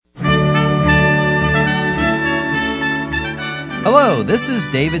Hello, this is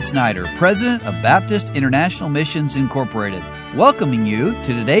David Snyder, President of Baptist International Missions Incorporated, welcoming you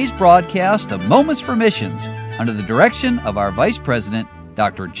to today's broadcast of Moments for Missions under the direction of our Vice President,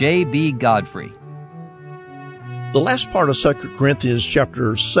 Dr. J.B. Godfrey. The last part of 2 Corinthians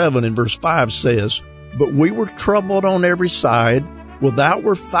chapter 7 and verse 5 says, "But we were troubled on every side, without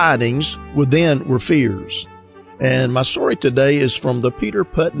were fightings, within were fears." And my story today is from the Peter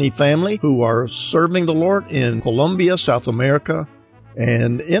Putney family, who are serving the Lord in Colombia, South America.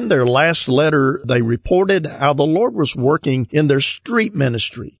 And in their last letter, they reported how the Lord was working in their street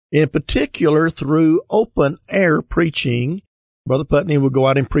ministry, in particular through open air preaching. Brother Putney would go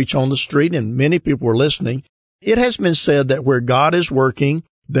out and preach on the street, and many people were listening. It has been said that where God is working,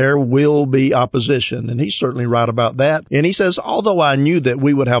 there will be opposition, and he's certainly right about that. And he says, although I knew that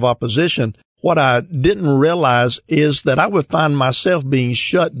we would have opposition, what I didn't realize is that I would find myself being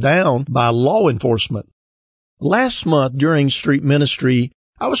shut down by law enforcement. Last month during street ministry,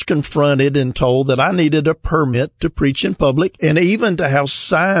 I was confronted and told that I needed a permit to preach in public and even to have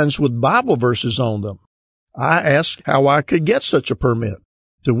signs with Bible verses on them. I asked how I could get such a permit,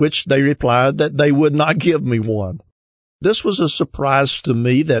 to which they replied that they would not give me one. This was a surprise to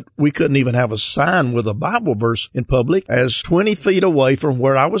me that we couldn't even have a sign with a Bible verse in public, as 20 feet away from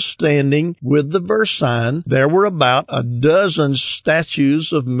where I was standing with the verse sign, there were about a dozen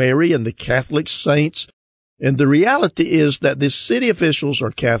statues of Mary and the Catholic saints. And the reality is that the city officials are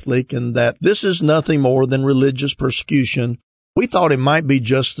Catholic and that this is nothing more than religious persecution. We thought it might be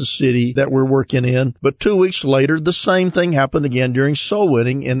just the city that we're working in, but 2 weeks later, the same thing happened again during soul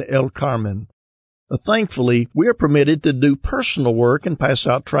winning in El Carmen. Thankfully, we are permitted to do personal work and pass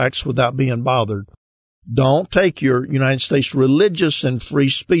out tracts without being bothered. Don't take your United States religious and free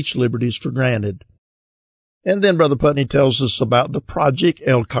speech liberties for granted. And then Brother Putney tells us about the Project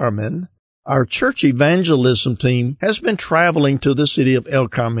El Carmen. Our church evangelism team has been traveling to the city of El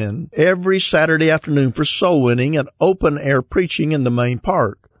Carmen every Saturday afternoon for soul winning and open air preaching in the main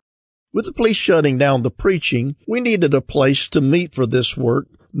park. With the police shutting down the preaching, we needed a place to meet for this work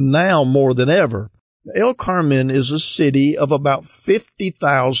now more than ever. El Carmen is a city of about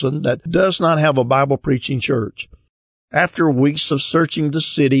 50,000 that does not have a Bible preaching church. After weeks of searching the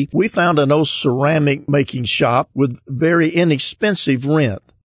city, we found an old ceramic making shop with very inexpensive rent.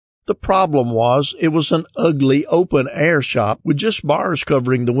 The problem was it was an ugly open air shop with just bars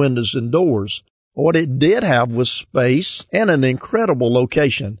covering the windows and doors. What it did have was space and an incredible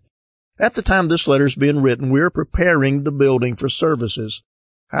location. At the time this letter is being written, we are preparing the building for services.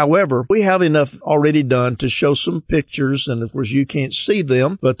 However, we have enough already done to show some pictures, and of course you can't see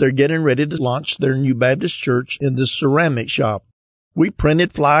them, but they're getting ready to launch their new Baptist church in this ceramic shop. We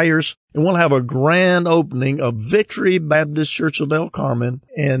printed flyers, and we'll have a grand opening of Victory Baptist Church of El Carmen,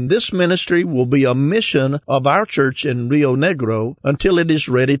 and this ministry will be a mission of our church in Rio Negro until it is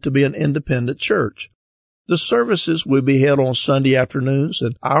ready to be an independent church. The services will be held on Sunday afternoons,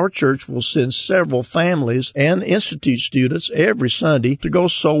 and our church will send several families and institute students every Sunday to go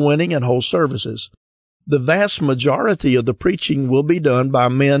soul winning and hold services. The vast majority of the preaching will be done by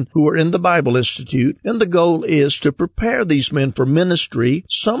men who are in the Bible Institute, and the goal is to prepare these men for ministry,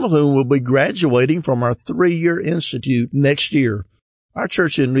 some of whom will be graduating from our 3-year institute next year. Our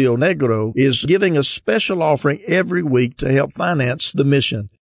church in Rio Negro is giving a special offering every week to help finance the mission.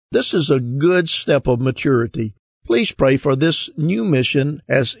 This is a good step of maturity. Please pray for this new mission,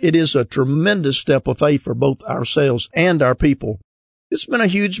 as it is a tremendous step of faith for both ourselves and our people. It's been a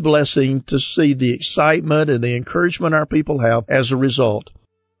huge blessing to see the excitement and the encouragement our people have as a result.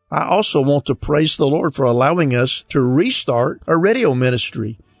 I also want to praise the Lord for allowing us to restart a radio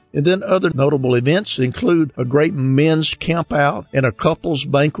ministry. And then other notable events include a great men's camp out and a couples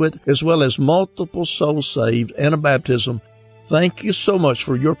banquet, as well as multiple souls saved and a baptism. Thank you so much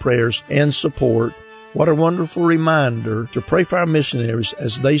for your prayers and support. What a wonderful reminder to pray for our missionaries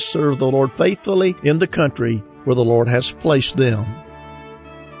as they serve the Lord faithfully in the country where the Lord has placed them.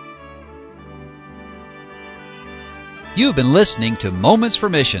 You've been listening to Moments for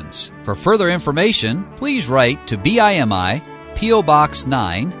Missions. For further information, please write to BIMI, P.O. Box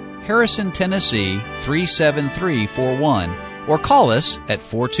 9, Harrison, Tennessee 37341, or call us at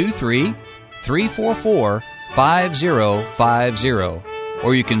 423-344-5050,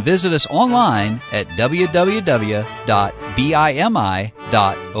 or you can visit us online at www.bimi.org.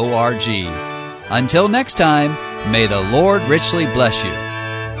 Until next time, may the Lord richly bless you.